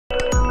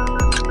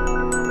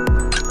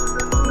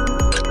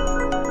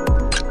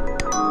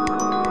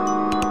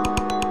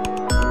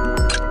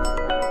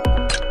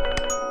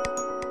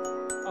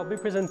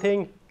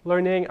presenting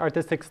learning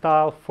artistic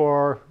style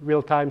for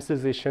real-time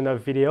stylization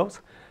of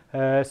videos.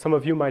 Some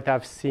of you might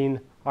have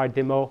seen our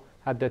demo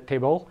at the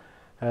table.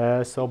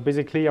 So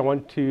basically, I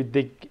want to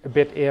dig a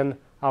bit in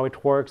how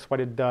it works,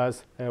 what it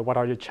does, what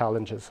are the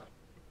challenges.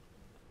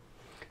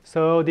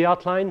 So the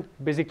outline,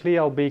 basically,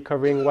 I'll be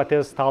covering what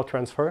is style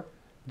transfer,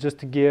 just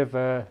to give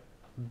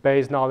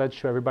base knowledge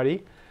to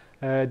everybody.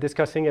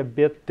 Discussing a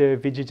bit the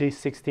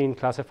VGG16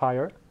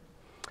 classifier.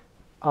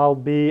 I'll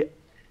be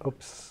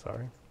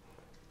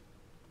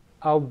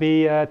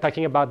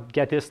talking about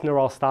Getty's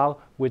neural style,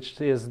 which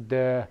is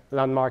the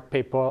landmark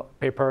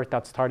paper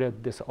that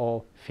started this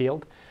whole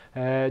field.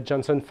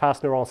 Johnson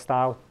fast neural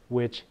style,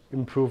 which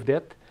improved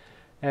it.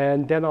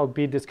 And then I'll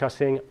be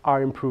discussing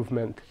our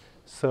improvement.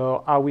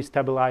 So how we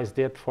stabilized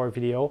it for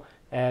video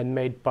and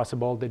made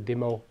possible the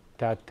demo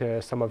that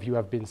some of you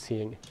have been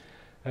seeing.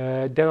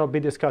 Then I'll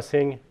be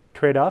discussing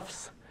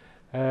trade-offs,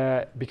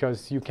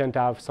 because you can't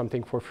have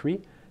something for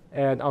free.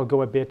 And I'll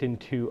go a bit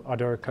into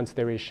other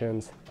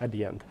considerations at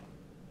the end.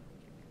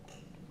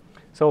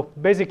 So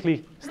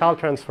basically, style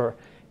transfer.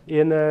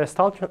 In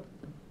style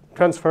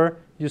transfer,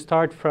 you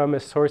start from a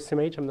source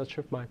image. I'm not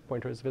sure if my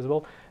pointer is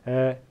visible.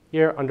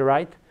 Here on the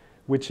right,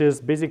 which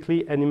is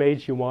basically an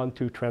image you want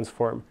to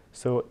transform.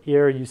 So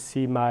here you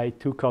see my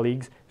two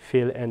colleagues,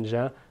 Phil and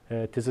Jean.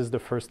 This is the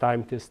first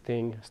time this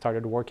thing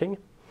started working.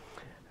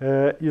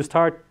 You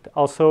start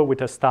also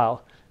with a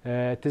style.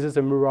 This is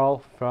a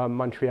mural from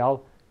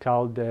Montreal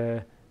called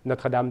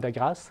Notre-Dame de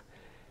Grâce.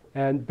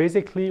 And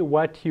basically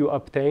what you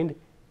obtained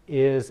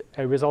is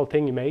a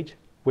resulting image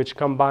which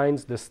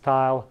combines the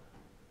style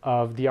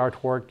of the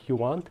artwork you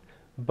want,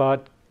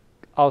 but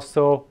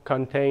also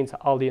contains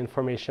all the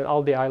information,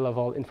 all the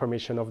high-level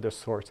information of the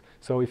source.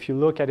 So if you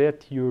look at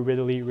it, you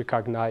readily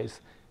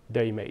recognize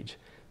the image.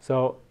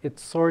 So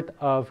it's sort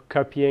of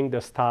copying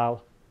the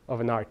style of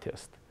an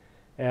artist.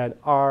 And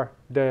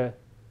the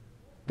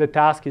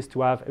task is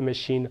to have a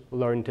machine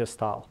learn this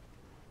style.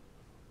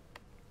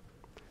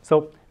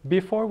 So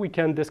before we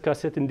can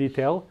discuss it in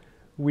detail,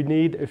 we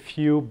need a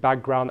few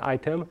background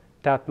items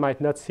that might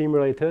not seem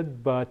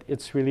related, but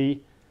it's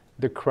really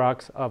the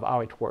crux of how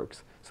it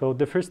works. So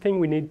the first thing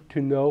we need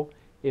to know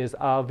is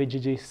how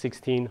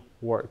VGG16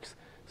 works.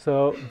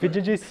 So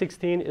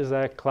VGG16 is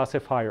a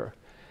classifier.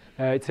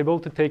 It's able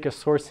to take a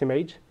source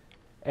image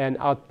and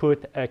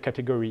output a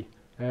category,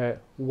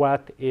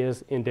 what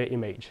is in the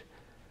image.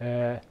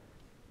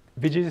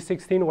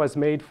 VGG16 was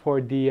made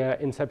for the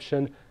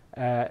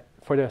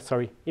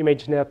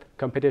ImageNet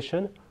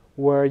competition,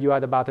 where you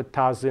had about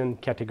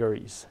 1,000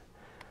 categories.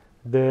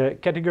 The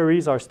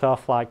categories are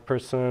stuff like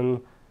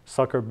person,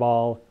 soccer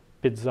ball,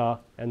 pizza,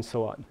 and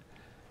so on.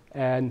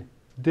 And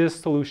this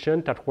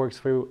solution that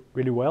works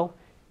really well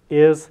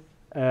is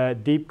a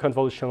deep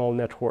convolutional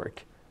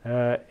network.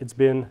 It's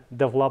been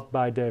developed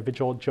by the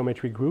Visual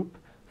Geometry Group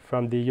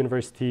from the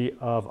University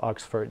of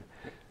Oxford.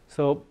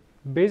 So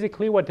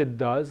basically what it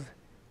does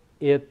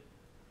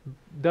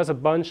a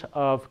bunch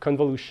of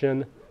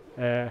convolution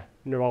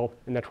neural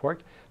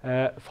network,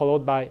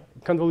 followed by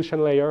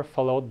convolution layer,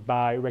 followed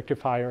by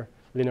rectifier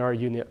linear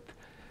unit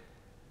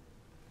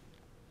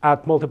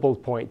at multiple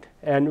points.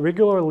 And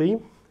regularly,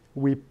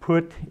 we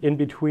put in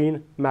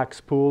between max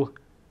pool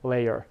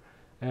layer.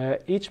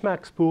 Each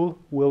max pool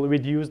will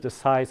reduce the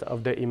size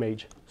of the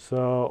image.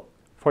 So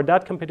for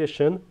that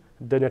competition,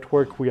 the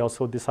network we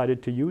also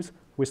decided to use,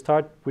 we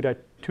start with a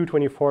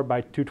 224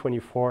 by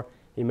 224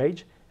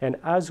 image. And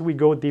as we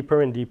go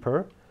deeper and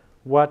deeper,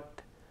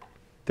 what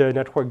the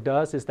network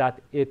does is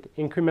that it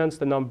increments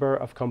the number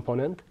of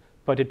components,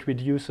 but it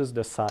reduces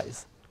the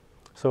size.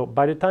 So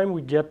by the time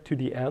we get to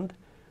the end,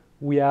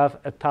 we have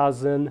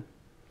 1,000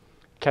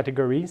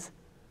 categories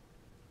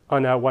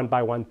on a 1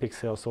 by 1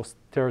 pixel. So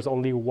there's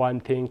only one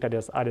thing that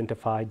is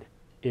identified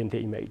in the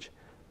image.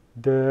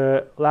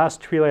 The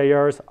last 3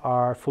 layers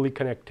are fully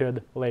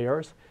connected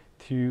layers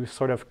to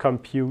sort of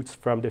compute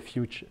from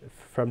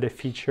the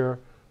feature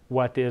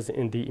what is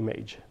in the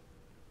image.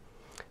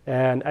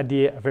 And at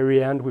the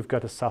very end, we've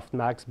got a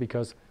softmax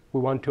because we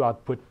want to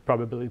output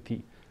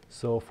probability.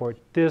 So for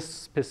this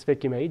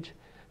specific image,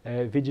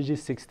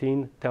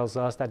 VGG16 tells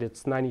us that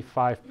it's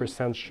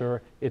 95%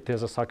 sure it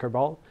is a soccer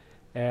ball,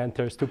 and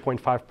there's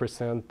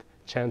 2.5%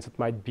 chance it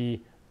might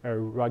be a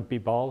rugby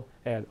ball,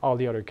 and all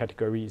the other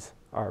categories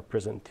are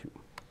present too.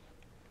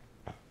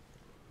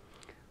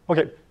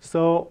 OK,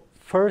 so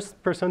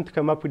first person to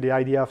come up with the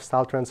idea of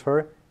style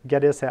transfer,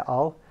 Geddes et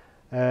al.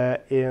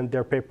 In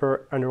their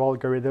paper, A Neural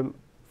Algorithm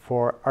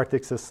for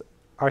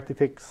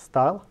Artifical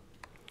Style.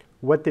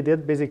 What they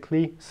did,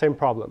 basically, same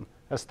problem.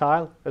 A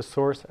style, a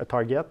source, a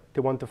target.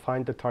 They want to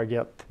find the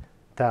target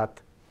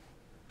that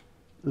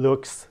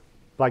looks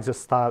like the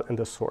style and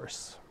the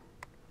source.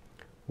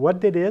 What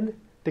they did,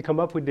 they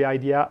come up with the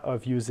idea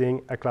of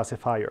using a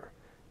classifier,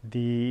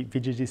 the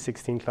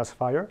VGG16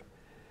 classifier.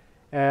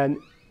 And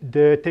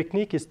the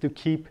technique is to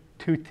keep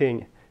two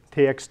things.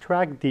 They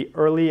extract the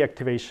early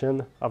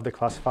activation of the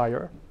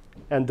classifier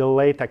and the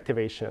late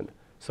activation.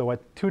 So at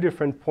 2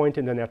 different points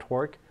in the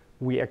network,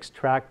 we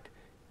extract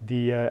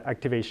the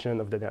activation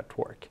of the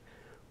network.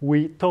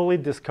 we totally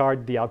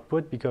discard the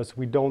output because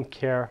we don't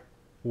care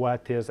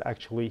what is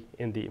actually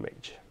in the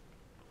image.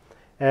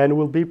 And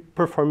we'll be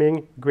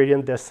performing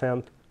gradient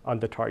descent on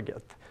the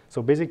target.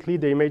 So basically,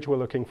 the image we're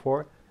looking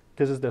for,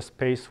 this is the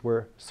space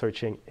we're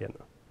searching in.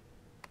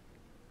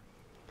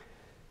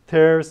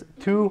 There's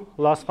two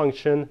loss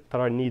functions that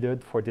are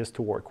needed for this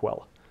to work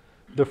well.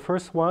 The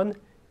first one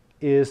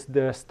is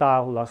the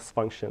style loss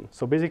function.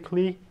 So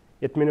basically,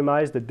 it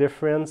minimizes the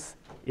difference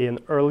in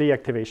early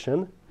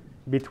activation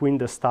between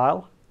the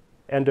style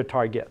and the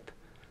target.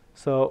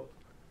 So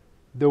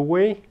the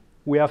way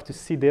we have to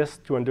see this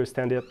to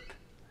understand it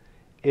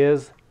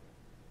is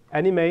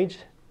an image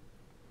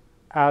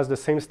has the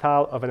same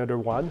style of another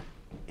one.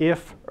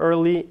 If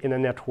early in a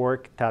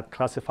network that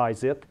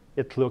classifies it,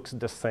 it looks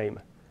the same.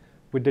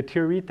 With the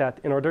theory that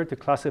in order to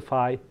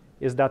classify,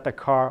 is that a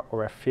car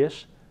or a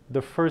fish,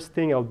 the first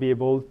thing I'll be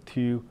able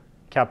to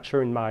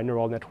capture in my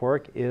neural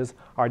network is,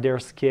 are there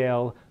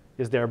scale,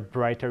 is there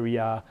bright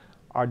area,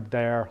 are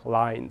there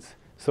lines?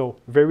 So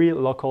very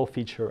local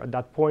feature. At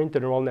that point, the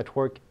neural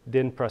network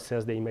didn't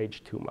process the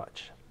image too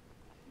much.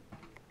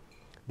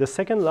 The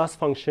second loss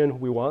function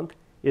we want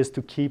is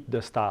to keep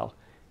the style.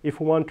 If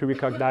we want to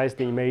recognize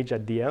the image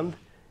at the end,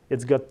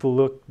 it's got to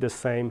look the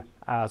same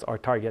as our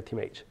target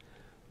image.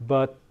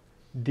 But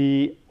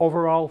the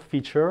overall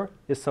feature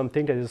is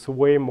something that is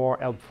way more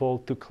helpful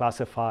to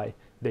classify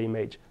the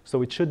image.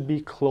 So it should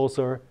be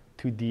closer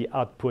to the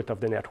output of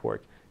the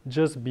network,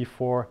 just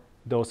before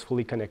those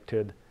fully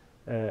connected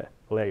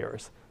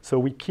layers. So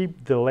we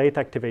keep the late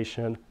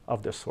activation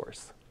of the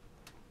source.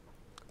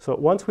 So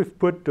once we've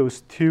put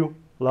those two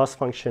loss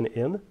functions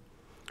in,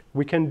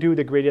 we can do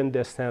the gradient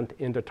descent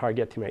in the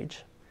target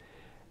image.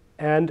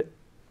 And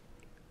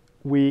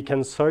we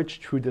can search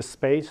through the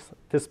space.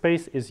 The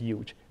space is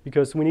huge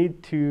because we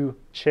need to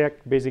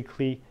check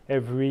basically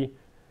every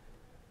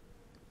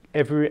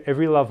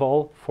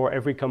level for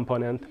every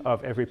component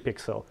of every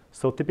pixel.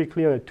 So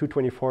typically on a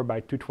 224 by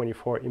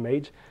 224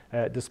 image,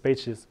 the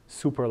space is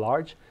super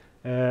large,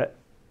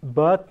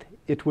 but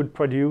it would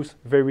produce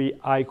very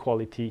high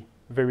quality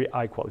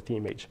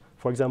image.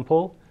 For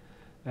example,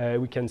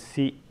 we can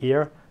see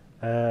here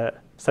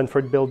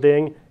Stanford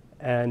building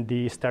and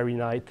the Starry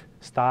Night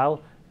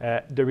style.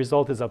 The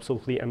result is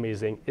absolutely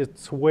amazing.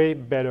 It's way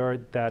better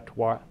than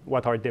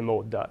what our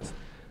demo does,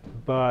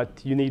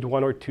 but you need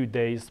 1 or 2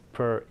 days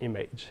per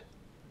image.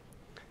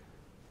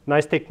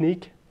 Nice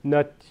technique,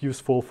 not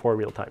useful for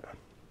real time.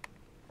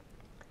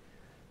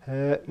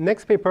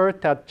 Next paper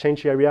that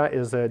changed the area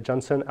is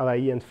Johnson,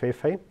 Alahi, and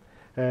Feifei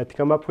to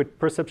come up with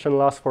perception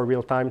loss for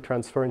real-time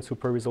transfer in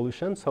super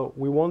resolution. So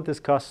we won't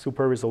discuss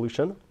super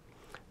resolution,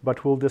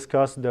 but we'll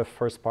discuss the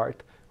first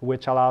part,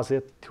 which allows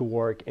it to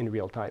work in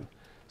real time.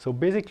 So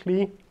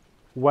basically,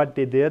 what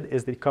they did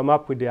is they come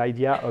up with the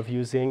idea of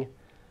using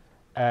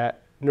a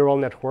neural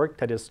network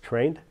that is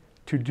trained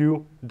to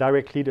do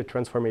directly the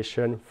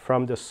transformation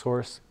from the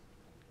source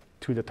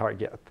to the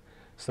target.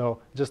 So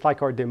just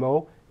like our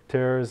demo,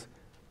 there's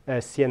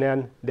a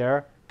CNN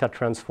there that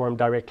transforms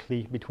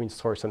directly between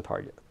source and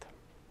target.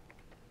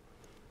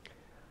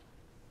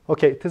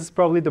 OK, this is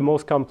probably the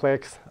most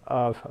complex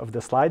of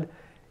the slide.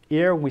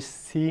 Here we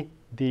see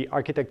the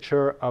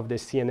architecture of the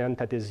CNN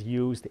that is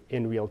used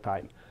in real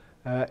time.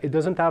 It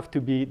doesn't have to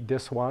be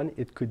this one.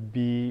 It could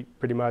be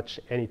pretty much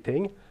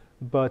anything.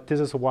 But this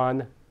is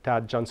one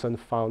that Johnson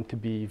found to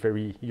be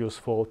very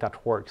useful,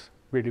 that works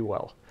really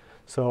well.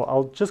 So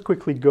I'll just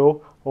quickly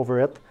go over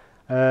it.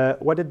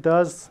 What it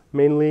does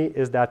mainly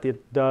is that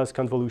it does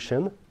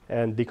convolution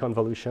and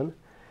deconvolution.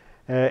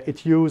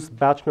 It uses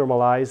batch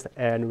normalized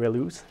and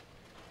reuse.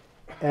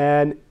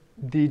 And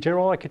the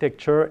general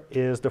architecture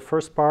is the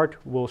first part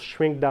will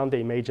shrink down the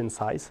image in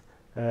size,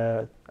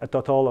 a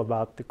total of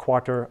about a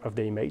quarter of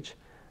the image.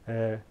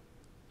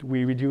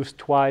 We reduce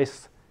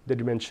twice the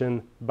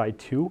dimension by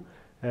 2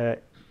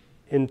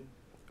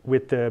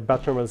 with the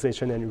batch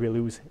normalization and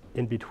reuse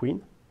in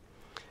between.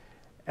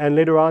 And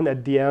later on,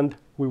 at the end,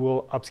 we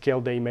will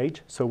upscale the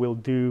image. So we'll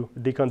do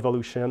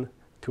deconvolution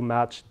to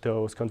match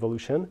those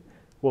convolution.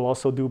 We'll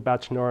also do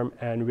batch norm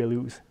and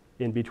reuse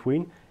in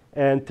between.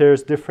 And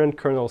there's different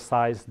kernel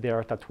size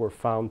there that were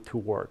found to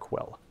work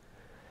well.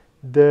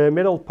 The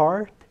middle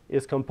part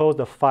is composed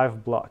of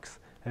 5 blocks.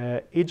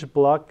 Each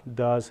block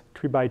does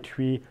 3 by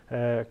 3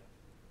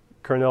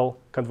 kernel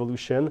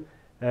convolution,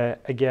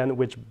 again,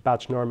 with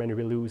batch norm and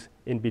reuse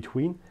in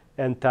between.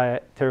 And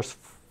there's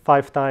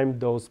 5 times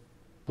those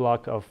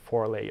blocks of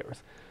 4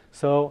 layers.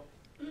 So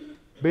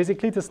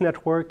basically, this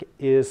network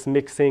is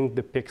mixing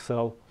the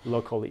pixel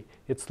locally.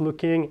 It's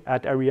looking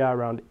at area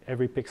around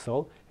every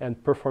pixel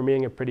and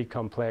performing a pretty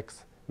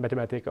complex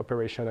mathematical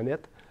operation on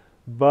it.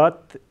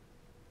 But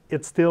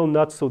it's still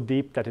not so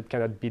deep that it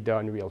cannot be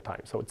done real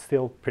time. So it's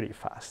still pretty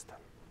fast.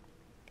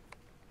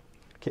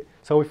 Okay,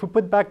 so if we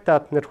put back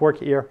that network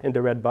here in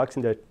the red box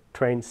in the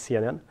trained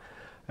CNN,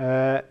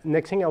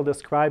 next thing I'll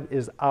describe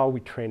is how we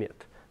train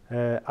it.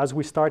 As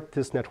we start,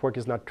 this network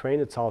is not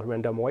trained. It's all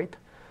random weight.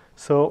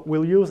 So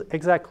we'll use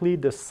exactly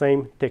the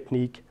same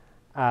technique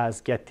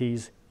as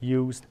Getty's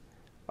used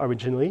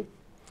originally.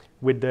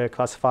 with the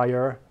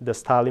classifier, the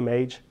style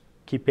image,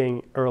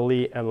 keeping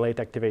early and late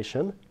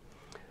activation.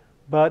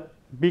 But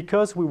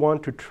because we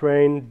want to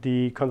train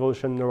the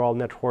convolutional neural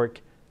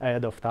network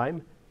ahead of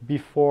time,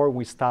 before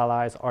we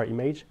stylize our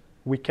image,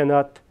 we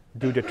cannot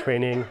do the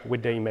training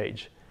with the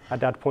image. At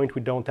that point,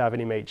 we don't have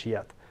an image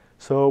yet.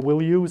 So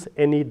we'll use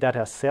any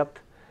data set,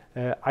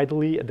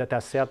 ideally a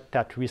data set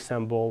that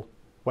resembles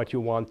what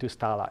you want to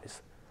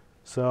stylize.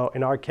 So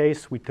in our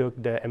case, we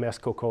took the MS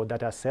Coco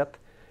data set.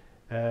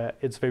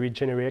 It's very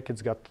generic.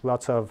 It's got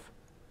lots of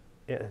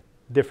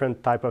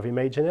different type of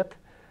image in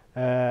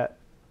it.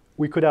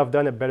 We could have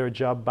done a better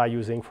job by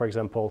using, for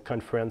example,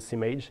 conference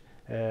image.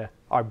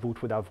 Our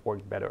boot would have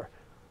worked better.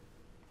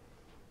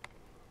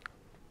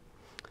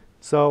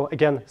 So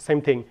again,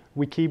 same thing.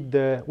 We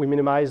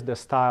minimize the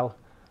style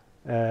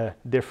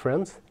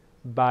difference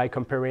by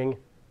comparing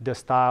the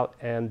style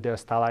and the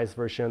stylized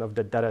version of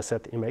the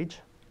dataset image.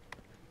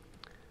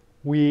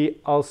 We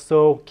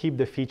also keep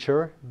the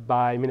feature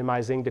by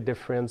minimizing the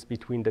difference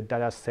between the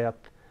dataset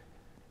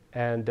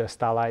and the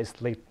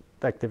stylized late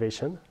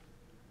activation.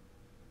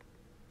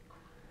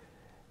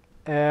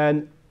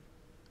 And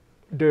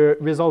the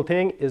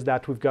resulting is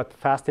that we've got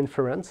fast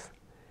inference,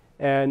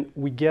 and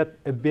we get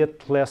a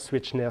bit less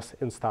richness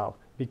in style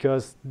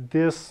because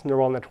this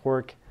neural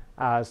network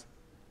has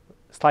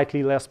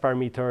slightly less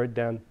parameter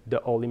than the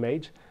whole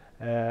image.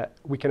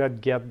 We cannot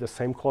get the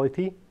same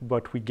quality,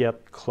 but we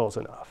get close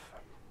enough.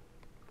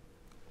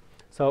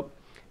 So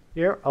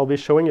here I'll be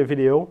showing a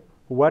video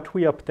what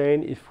we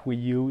obtain if we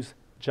use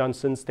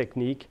Johnson's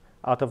technique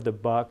out of the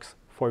box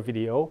for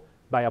video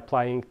by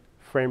applying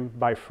frame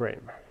by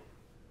frame.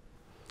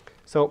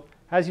 So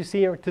as you see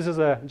here, this is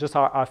just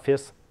our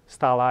office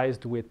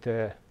stylized with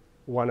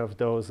one of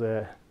those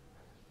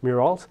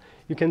murals.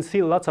 You can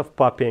see lots of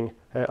popping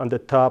on the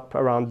top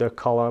around the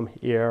column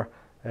here.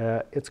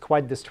 It's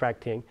quite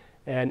distracting,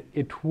 and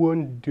it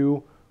wouldn't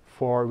do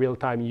for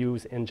real-time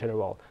use in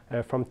general.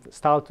 From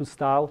style to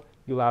style,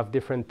 you'll have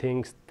different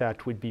things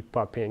that would be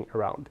popping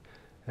around.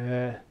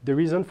 The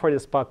reason for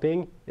this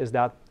popping is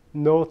that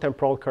no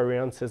temporal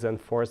coherence is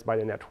enforced by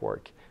the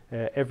network.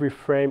 Every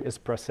frame is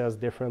processed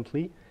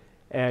differently,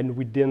 and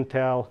we didn't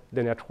tell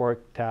the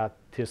network that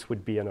this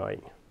would be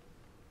annoying.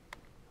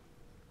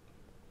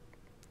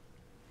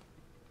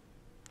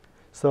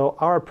 So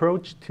our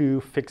approach to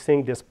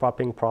fixing this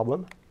popping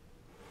problem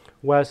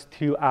was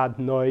to add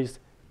noise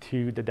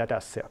to the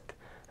data set.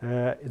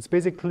 It's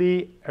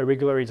basically a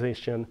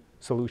regularization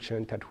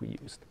solution that we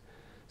used.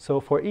 So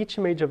for each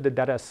image of the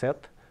data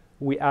set,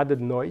 we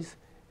added noise,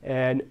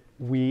 and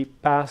we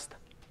passed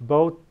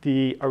both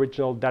the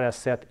original data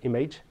set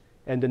image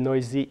and the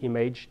noisy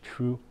image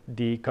through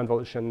the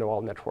convolutional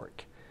neural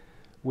network,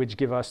 which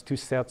give us two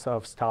sets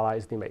of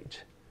stylized image.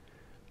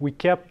 We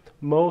kept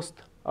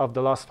most of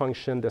the loss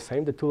function the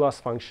same. The two loss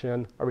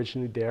function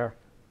originally there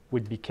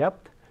would be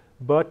kept,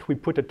 but we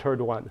put a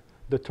third one.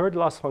 The third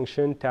loss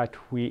function that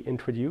we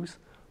introduced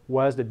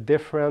was the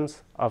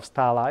difference of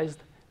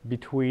stylized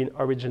between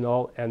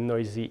original and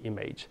noisy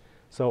image.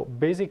 So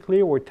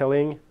basically, we're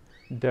telling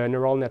the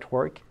neural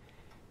network,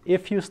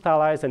 if you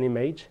stylize an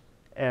image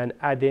and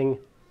adding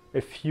a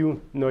few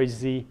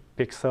noisy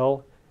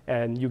pixels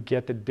and you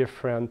get a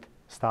different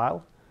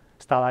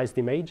stylized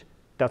image,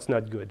 that's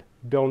not good.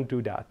 Don't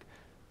do that.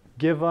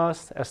 Give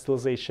us a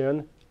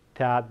stylization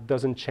that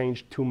doesn't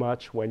change too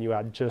much when you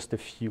add just a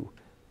few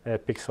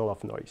pixels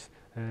of noise.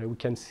 We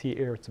can see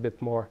here it's a bit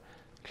more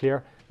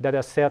clear.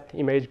 Data set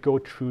image go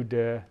through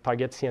the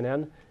target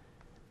CNN,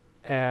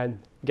 and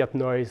get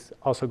noise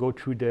also go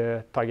through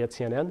the target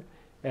CNN,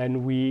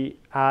 and we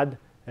add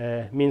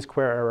mean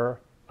square error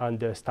on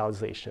the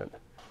stylization.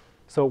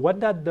 So what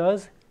that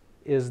does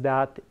is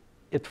that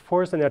it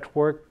forces the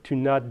network to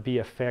not be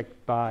affected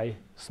by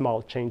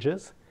small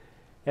changes.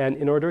 And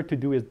in order to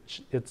do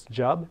its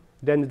job,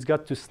 then it's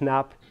got to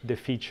snap the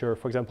feature.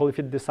 For example, if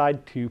it decides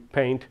to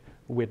paint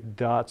with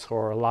dots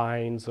or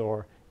lines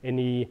or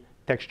any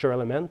texture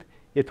element,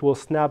 it will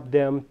snap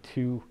them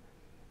to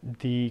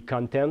the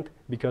content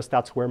because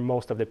that's where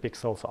most of the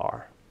pixels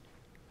are.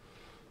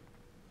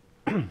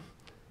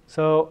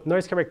 So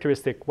noise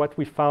characteristic, what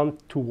we found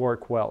to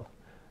work well.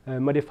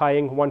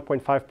 Modifying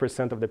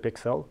 1.5% of the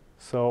pixel,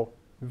 so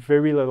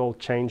very little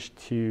change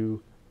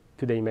to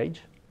the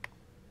image.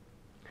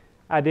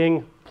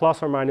 Adding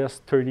plus or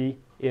minus 30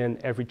 in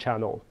every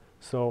channel,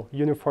 so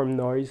uniform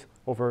noise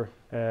over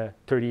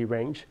 30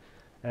 range.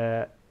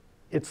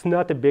 It's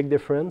not a big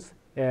difference,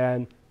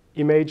 and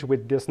image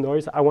with this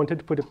noise, I wanted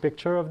to put a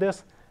picture of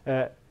this.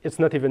 It's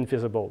not even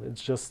visible.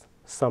 It's just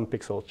some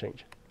pixel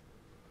change.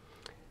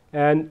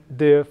 And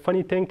the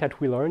funny thing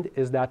that we learned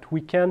is that we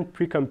can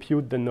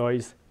pre-compute the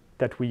noise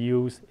that we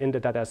use in the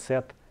data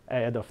set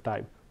ahead of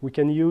time. We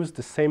can use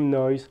the same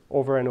noise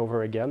over and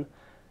over again.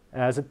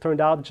 As it turned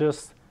out,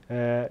 just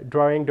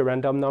drawing the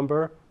random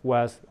number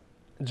was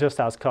just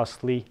as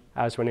costly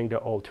as running the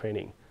whole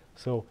training.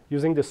 So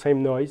using the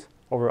same noise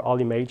over all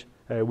image,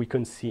 we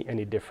couldn't see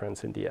any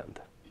difference in the end.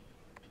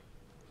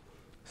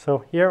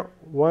 So here,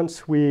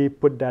 once we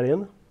put that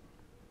in,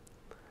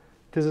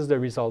 this is the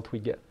result we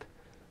get.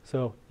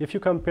 So if you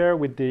compare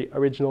with the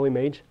original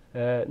image,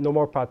 no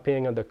more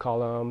popping on the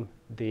column,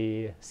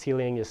 the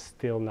ceiling is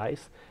still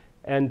nice,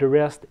 and the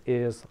rest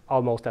is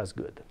almost as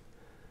good.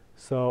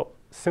 So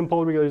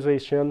simple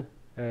regularization,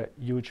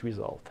 huge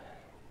result.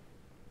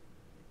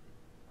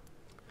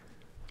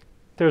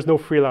 There's no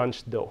free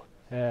lunch though.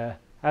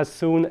 As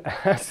soon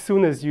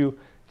as you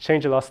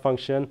change the loss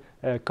function,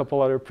 a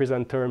couple other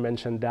presenters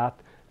mentioned that,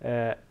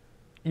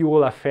 you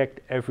will affect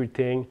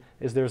everything.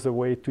 If there's a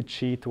way to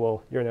cheat,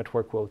 well, your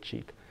network will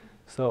cheat.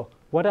 So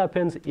what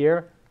happens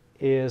here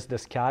is the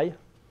sky.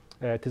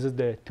 This is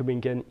the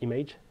Tübingen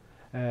image,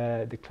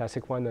 the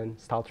classic one in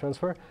style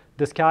transfer.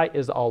 The sky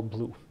is all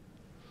blue.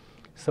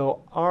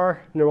 So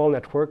our neural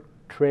network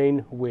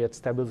trained with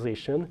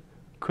stabilization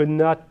could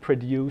not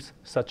produce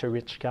such a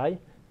rich sky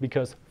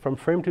because from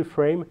frame to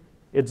frame,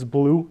 it's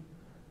blue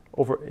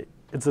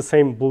it's the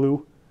same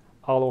blue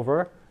all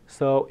over.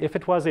 So if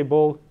it was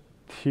able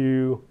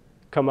to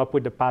come up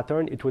with the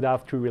pattern, it would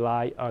have to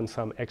rely on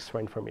some extra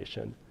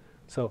information.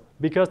 So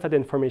because that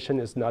information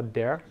is not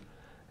there,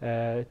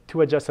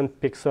 two adjacent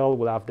pixels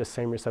will have the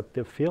same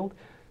receptive field.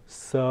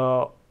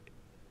 So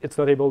it's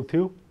not able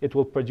to. It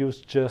will produce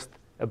just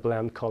a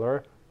bland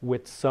color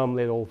with some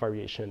little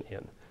variation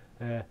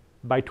in.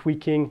 By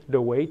tweaking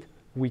the weight,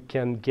 we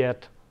can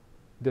get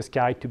the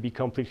sky to be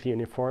completely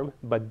uniform,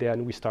 but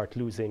then we start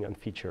losing on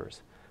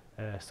features.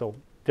 So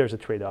there's a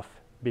trade-off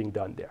being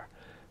done there.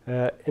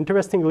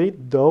 Interestingly,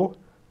 though,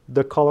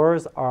 the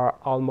colors are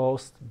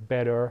almost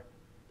better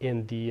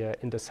in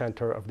the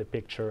center of the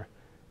picture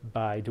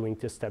by doing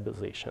this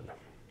stabilization.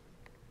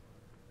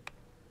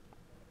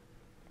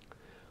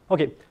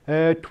 Okay,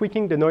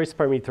 tweaking the noise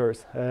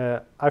parameters.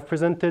 I've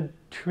presented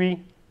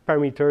 3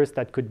 parameters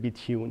that could be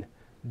tuned: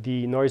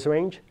 the noise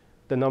range,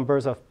 the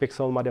numbers of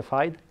pixels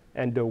modified,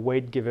 and the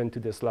weight given to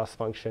this loss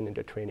function in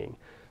the training.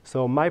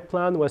 So my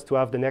plan was to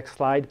have the next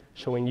slide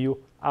showing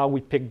you how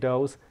we pick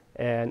those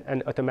and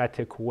an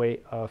automatic way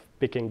of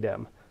picking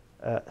them.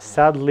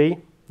 Sadly,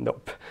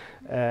 nope.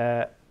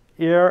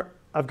 Here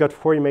I've got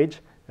 4 images,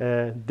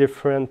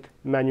 different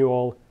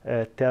manual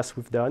tests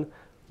we've done.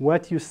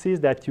 What you see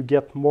is that you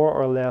get more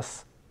or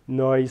less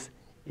noise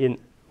in,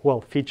 well,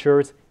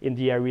 features in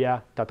the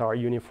area that are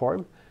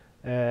uniform.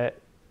 The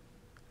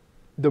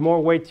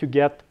more weight you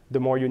get, the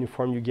more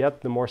uniform you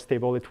get, the more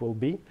stable it will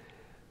be.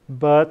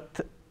 But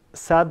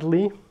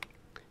sadly,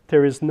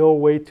 there is no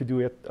way to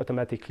do it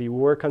automatically. We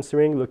were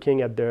considering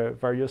looking at the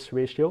various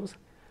ratios.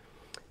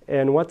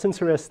 And what's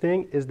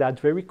interesting is that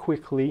very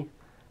quickly,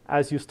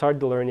 as you start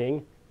the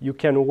learning, you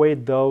can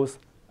weight those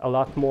a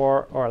lot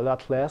more or a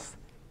lot less.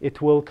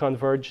 It will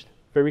converge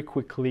very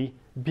quickly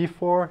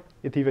before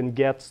it even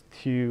gets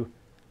to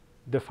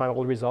the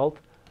final result.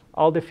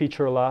 All the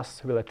feature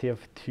loss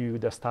relative to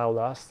the style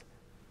loss,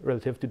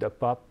 relative to the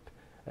pop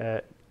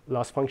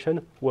loss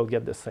function, will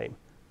get the same.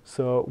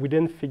 So we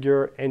didn't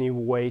figure any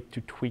way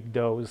to tweak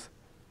those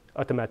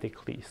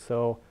automatically.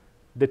 So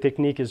the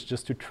technique is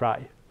just to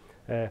try.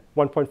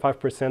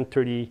 1.5%,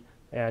 30,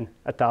 and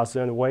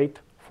 1,000 weight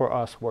for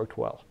us worked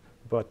well,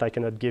 but I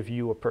cannot give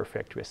you a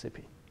perfect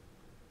recipe.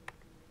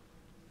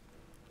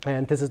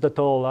 And this is the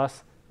total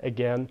loss.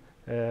 Again,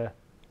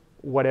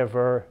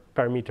 whatever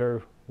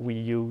parameter we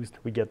used,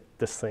 we get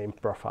the same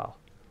profile.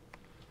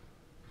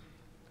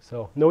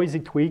 So no easy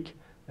tweak.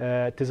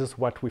 This is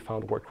what we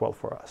found worked well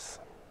for us.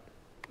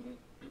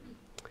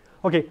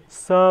 Okay,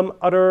 some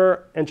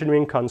other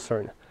engineering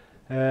concern.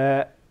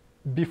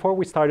 Before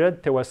we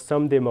started, there was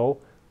some demo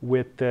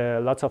with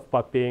lots of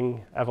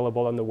popping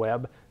available on the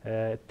web,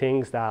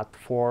 things that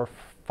 4,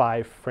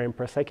 5 frames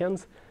per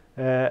second.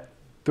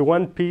 The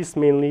one piece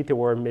mainly they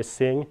were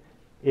missing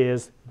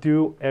is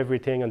do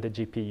everything on the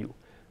GPU.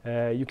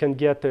 You can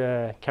get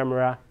a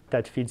camera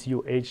that feeds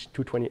you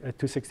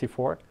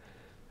H264.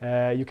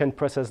 You can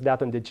process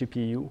that on the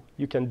GPU.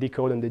 You can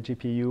decode on the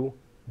GPU,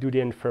 do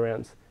the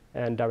inference,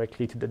 and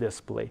directly to the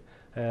display.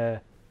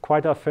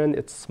 Quite often,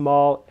 it's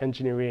small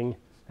engineering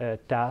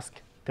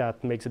task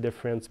that makes a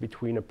difference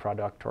between a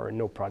product or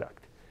no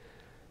product.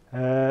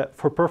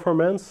 For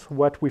performance,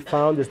 what we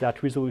found is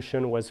that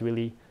resolution was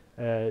really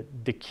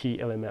the key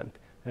element.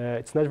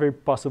 It's not very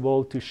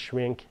possible to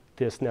shrink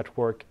this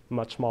network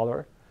much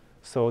smaller,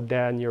 so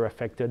then you're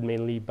affected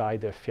mainly by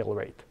the fill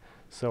rate.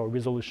 So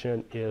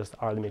resolution is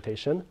our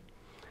limitation.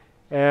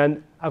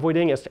 And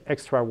avoiding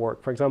extra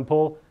work. For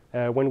example,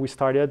 when we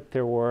started,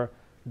 there were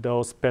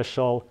those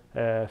special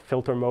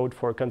filter mode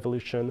for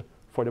convolution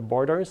for the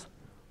borders.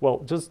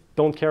 Well, just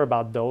don't care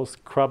about those,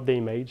 crop the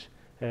image.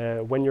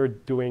 When you're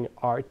doing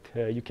art,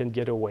 you can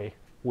get away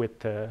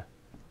with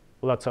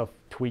lots of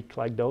tweaks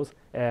like those,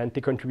 and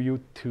they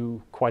contribute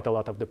to quite a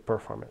lot of the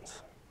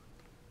performance.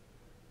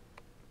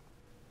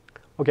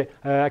 Okay,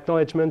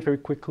 acknowledgement very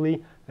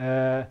quickly.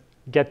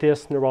 Get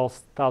this neural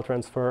style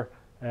transfer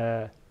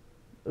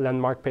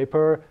landmark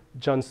paper.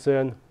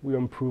 Johnson, we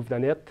improved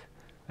on it.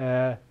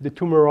 The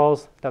 2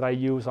 murals that I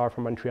use are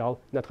from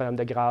Montreal,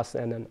 Notre-Dame-de-Grâce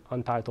and an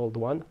untitled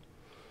one.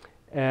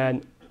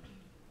 And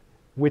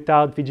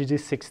without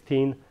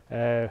VGG16,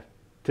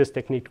 this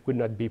technique would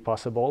not be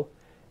possible.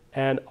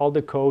 And all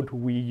the code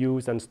we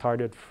use and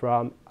started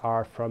from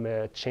are from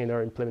a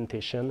chainer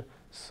implementation,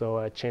 so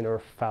a chainer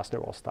fast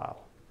neural style.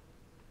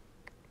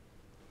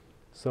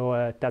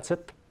 So that's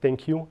it.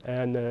 Thank you.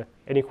 And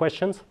any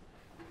questions?